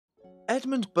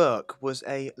Edmund Burke was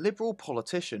a liberal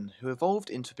politician who evolved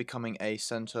into becoming a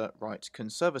centre-right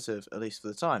conservative, at least for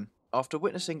the time, after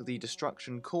witnessing the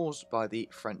destruction caused by the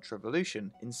French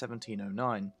Revolution in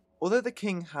 1709. Although the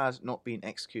king had not been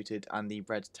executed and the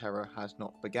Red Terror had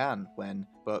not began when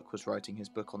Burke was writing his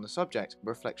book on the subject,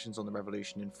 Reflections on the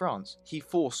Revolution in France, he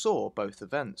foresaw both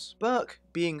events. Burke,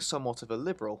 being somewhat of a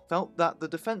liberal, felt that the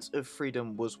defence of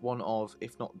freedom was one of,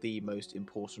 if not the most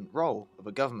important role of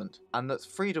a government, and that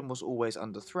freedom was always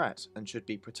under threat and should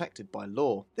be protected by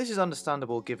law. This is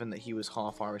understandable given that he was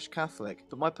half Irish Catholic,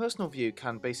 but my personal view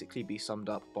can basically be summed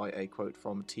up by a quote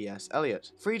from T.S.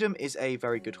 Eliot. "Freedom is a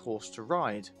very good horse to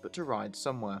ride, but to ride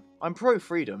somewhere." I'm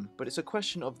pro-freedom, but it's a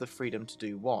question of the freedom to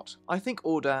do what. I think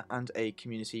order and a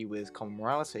community with common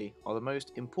morality are the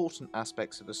most important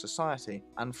aspects of a society,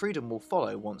 and freedom will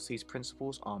follow once these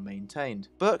principles are maintained.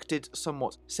 Burke did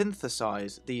somewhat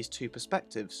synthesize these two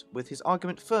perspectives with his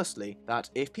argument firstly that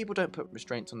if people don't put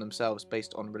restraints on themselves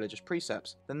based on religious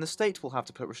precepts, then the state will have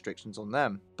to put restrictions on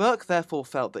them. Burke therefore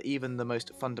felt that even the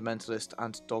most fundamentalist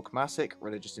and dogmatic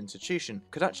religious institution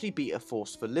could actually be a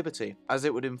force for liberty, as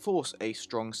it would enforce a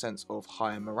strong sense of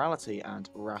higher morality and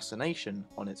rationation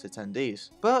on its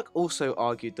attendees. Burke also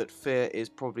argued that fear is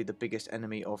probably the biggest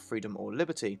enemy of freedom or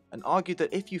liberty, and argued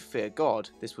that if you fear God,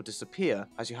 this will disappear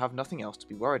as you have nothing else to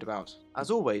be worried about. As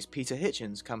always, Peter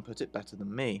Hitchens can put it better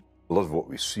than me. A lot of what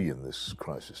we see in this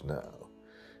crisis now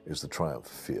is the triumph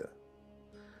of fear.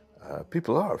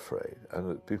 People are afraid,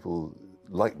 and people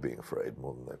like being afraid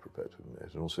more than they're prepared to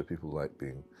admit, and also people like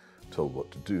being told what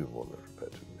to do more than they're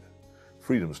prepared to admit.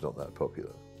 Freedom's not that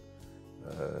popular.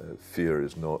 Fear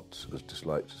is not as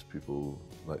disliked as people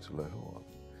like to let on.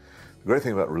 The great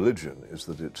thing about religion is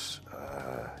that it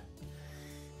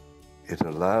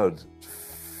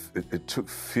took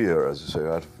fear, as I say,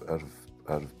 out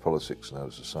of politics and out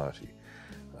of society.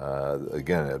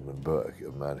 Again, Edmund Burke,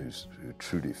 a man who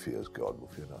truly fears God, will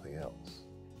fear nothing else.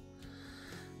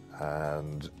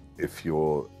 And if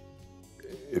you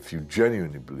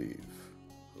genuinely believe,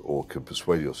 or can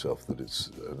persuade yourself that it's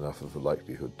enough of a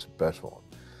likelihood to bet on,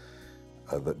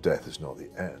 that death is not the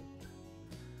end,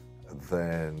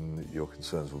 then your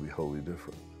concerns will be wholly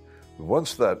different.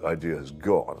 Once that idea has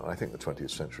gone, and I think the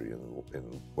 20th century in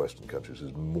Western countries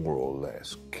has more or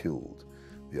less killed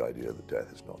the idea that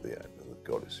death is not the end and that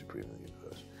God is supreme in the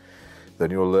universe,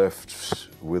 then you're left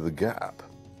with a gap,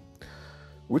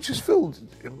 which is filled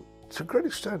to a great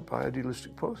extent by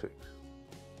idealistic politics.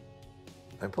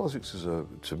 And politics is,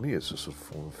 to me, it's a sort of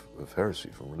form of heresy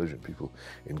from religion. People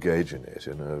engage in it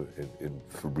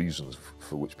for reasons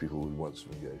for which people would once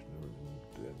have engaged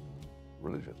in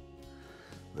religion.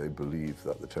 They believe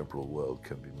that the temporal world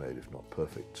can be made, if not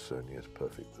perfect, so near to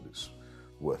perfect that it's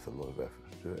worth a lot of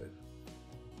effort to do it.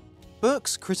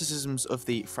 Burke's criticisms of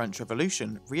the French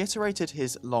Revolution reiterated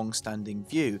his long-standing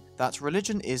view that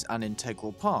religion is an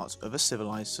integral part of a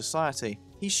civilized society.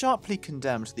 He sharply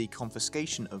condemned the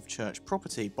confiscation of church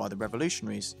property by the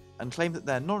revolutionaries, and claimed that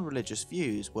their non-religious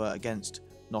views were against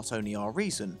not only our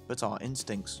reason, but our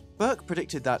instincts. Burke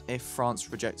predicted that if France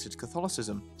rejected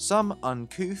Catholicism, some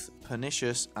uncouth,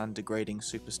 pernicious, and degrading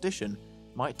superstition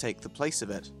might take the place of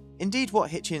it. Indeed,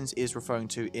 what Hitchens is referring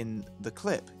to in the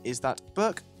clip is that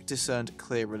Burke discerned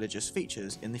clear religious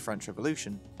features in the French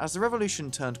Revolution. As the revolution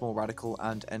turned more radical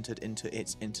and entered into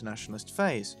its internationalist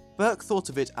phase, Burke thought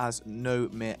of it as no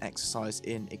mere exercise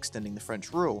in extending the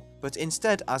French rule, but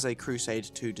instead as a crusade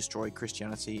to destroy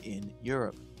Christianity in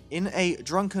Europe. In a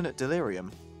drunken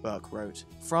delirium, Burke wrote,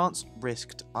 "France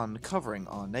risked uncovering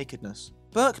our nakedness."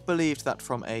 Burke believed that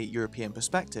from a European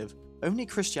perspective, only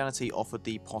Christianity offered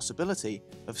the possibility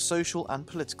of social and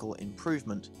political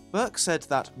improvement. Burke said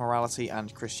that morality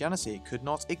and Christianity could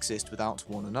not exist without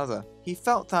one another. He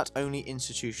felt that only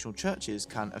institutional churches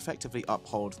can effectively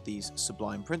uphold these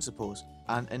sublime principles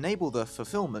and enable the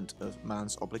fulfillment of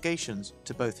man's obligations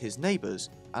to both his neighbours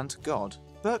and God.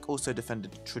 Burke also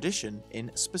defended tradition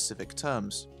in specific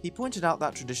terms. He pointed out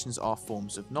that traditions are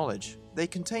forms of knowledge. They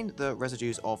contain the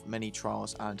residues of many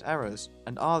trials and errors,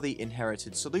 and are the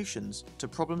inherited solutions to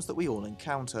problems that we all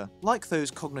encounter. Like those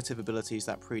cognitive abilities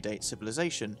that predate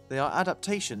civilization, they are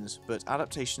adaptations, but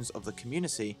adaptations of the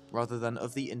community rather than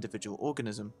of the individual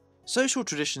organism. Social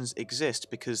traditions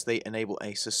exist because they enable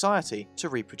a society to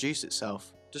reproduce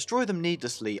itself. Destroy them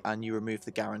needlessly and you remove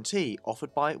the guarantee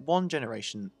offered by one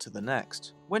generation to the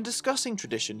next. When discussing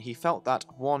tradition, he felt that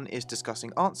one is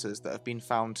discussing answers that have been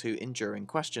found to enduring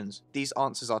questions. These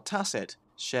answers are tacit,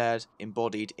 shared,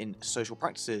 embodied in social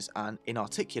practices and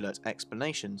inarticulate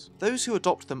explanations. Those who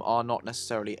adopt them are not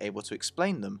necessarily able to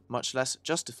explain them, much less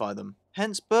justify them.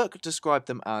 Hence, Burke described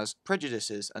them as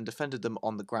prejudices and defended them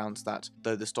on the grounds that,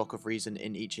 though the stock of reason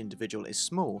in each individual is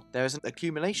small, there is an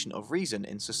accumulation of reason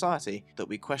in society that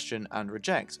we question and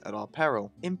reject at our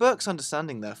peril. In Burke's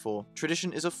understanding, therefore,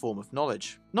 tradition is a form of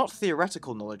knowledge. Not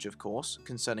theoretical knowledge, of course,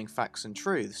 concerning facts and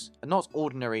truths, and not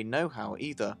ordinary know-how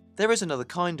either. There is another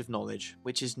kind of knowledge,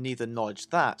 which is neither knowledge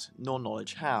that, nor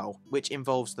knowledge how, which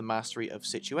involves the mastery of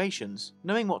situations,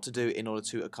 knowing what to do in order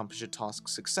to accomplish a task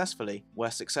successfully,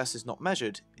 where success is not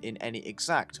measured in any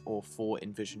exact or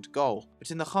fore-envisioned goal,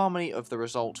 but in the harmony of the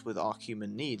result with our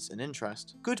human needs and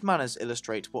interest. Good manners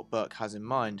illustrate what Burke has in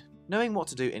mind. Knowing what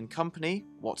to do in company,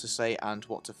 what to say and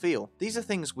what to feel. These are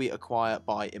things we acquire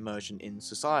by immersion in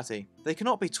society. They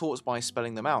cannot be taught by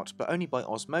spelling them out, but only by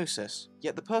osmosis.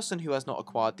 Yet the person who has not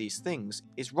acquired these things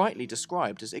is rightly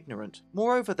described as ignorant.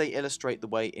 Moreover, they illustrate the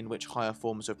way in which higher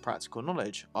forms of practical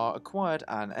knowledge are acquired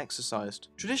and exercised.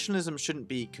 Traditionalism shouldn't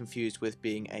be confused with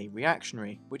being a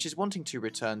reactionary, which is wanting to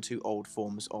return to old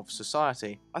forms of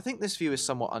society. I think this view is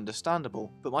somewhat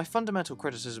understandable, but my fundamental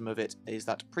criticism of it is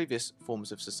that previous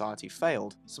forms of society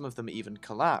failed, some of them even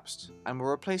collapsed, and were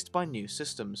replaced by new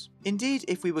systems. Indeed,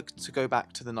 if we were to go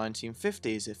back to the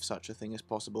 1950s, if such a thing is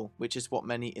possible, which is what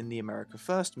many in the America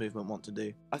First movement want to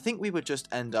do, I think we would just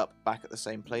end up back at the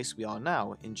same place we are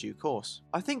now in due course.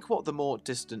 I think what the more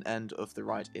distant end of the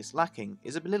right is lacking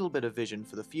is a little bit of vision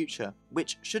for the future,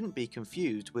 which shouldn't be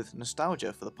confused with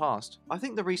nostalgia for the past. I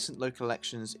think the recent local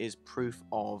elections is proof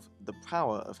of the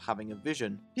power of having a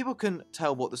vision. People can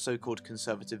tell what the so-called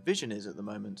conservative vision is at the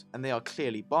moment, and they are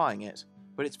clearly buying it.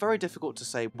 But it's very difficult to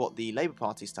say what the Labour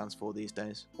Party stands for these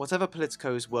days. Whatever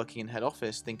politicos working in head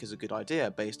office think is a good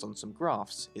idea based on some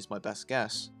graphs is my best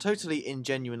guess. Totally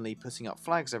ingenuinely putting up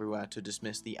flags everywhere to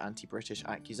dismiss the anti-British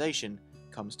accusation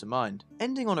comes to mind.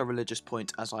 Ending on a religious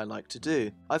point as I like to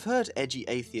do, I've heard edgy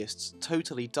atheists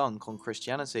totally dunk on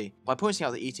Christianity by pointing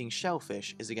out that eating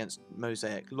shellfish is against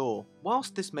Mosaic law.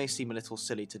 Whilst this may seem a little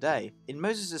silly today, in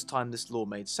Moses' time this law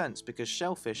made sense because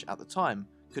shellfish at the time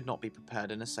could not be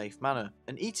prepared in a safe manner,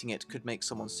 and eating it could make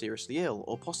someone seriously ill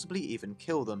or possibly even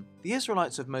kill them. The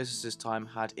Israelites of Moses' time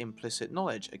had implicit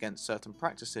knowledge against certain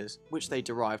practices, which they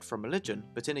derived from religion,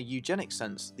 but in a eugenic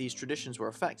sense, these traditions were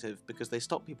effective because they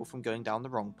stopped people from going down the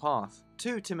wrong path.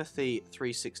 2 Timothy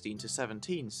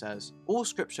 3:16-17 says, "All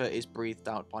scripture is breathed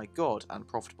out by God and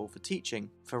profitable for teaching,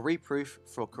 for reproof,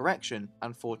 for correction,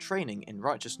 and for training in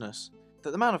righteousness,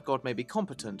 that the man of God may be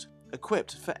competent,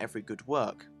 equipped for every good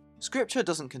work." Scripture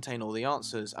doesn't contain all the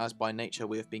answers, as by nature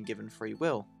we have been given free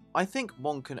will. I think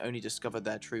one can only discover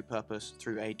their true purpose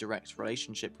through a direct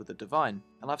relationship with the divine,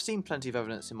 and I've seen plenty of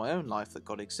evidence in my own life that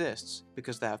God exists,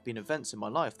 because there have been events in my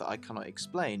life that I cannot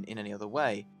explain in any other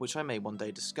way, which I may one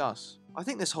day discuss. I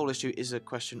think this whole issue is a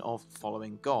question of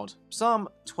following God. Psalm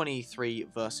 23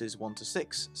 verses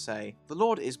 1-6 say, "The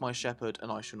Lord is my shepherd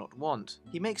and I shall not want.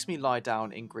 He makes me lie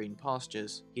down in green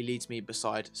pastures. He leads me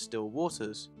beside still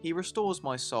waters. He restores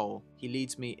my soul. He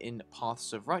leads me in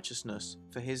paths of righteousness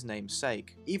for his name's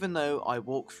sake. Even though I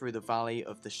walk through the valley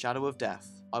of the shadow of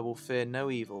death, I will fear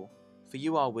no evil. For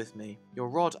you are with me. Your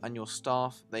rod and your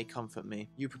staff, they comfort me.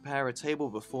 You prepare a table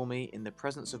before me in the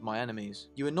presence of my enemies.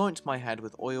 You anoint my head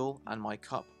with oil, and my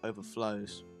cup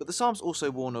overflows." But the Psalms also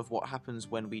warn of what happens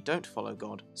when we don't follow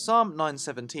God. Psalm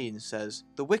 9:17 says,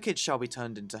 "The wicked shall be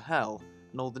turned into hell,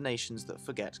 and all the nations that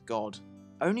forget God."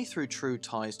 Only through true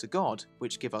ties to God,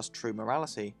 which give us true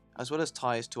morality, as well as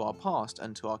ties to our past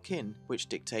and to our kin, which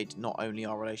dictate not only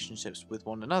our relationships with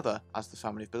one another as the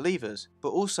family of believers,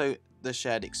 but also the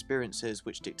shared experiences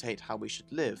which dictate how we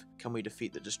should live, can we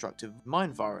defeat the destructive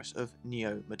mind virus of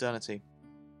neo-modernity.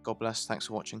 God bless, thanks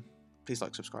for watching. Please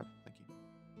like, subscribe.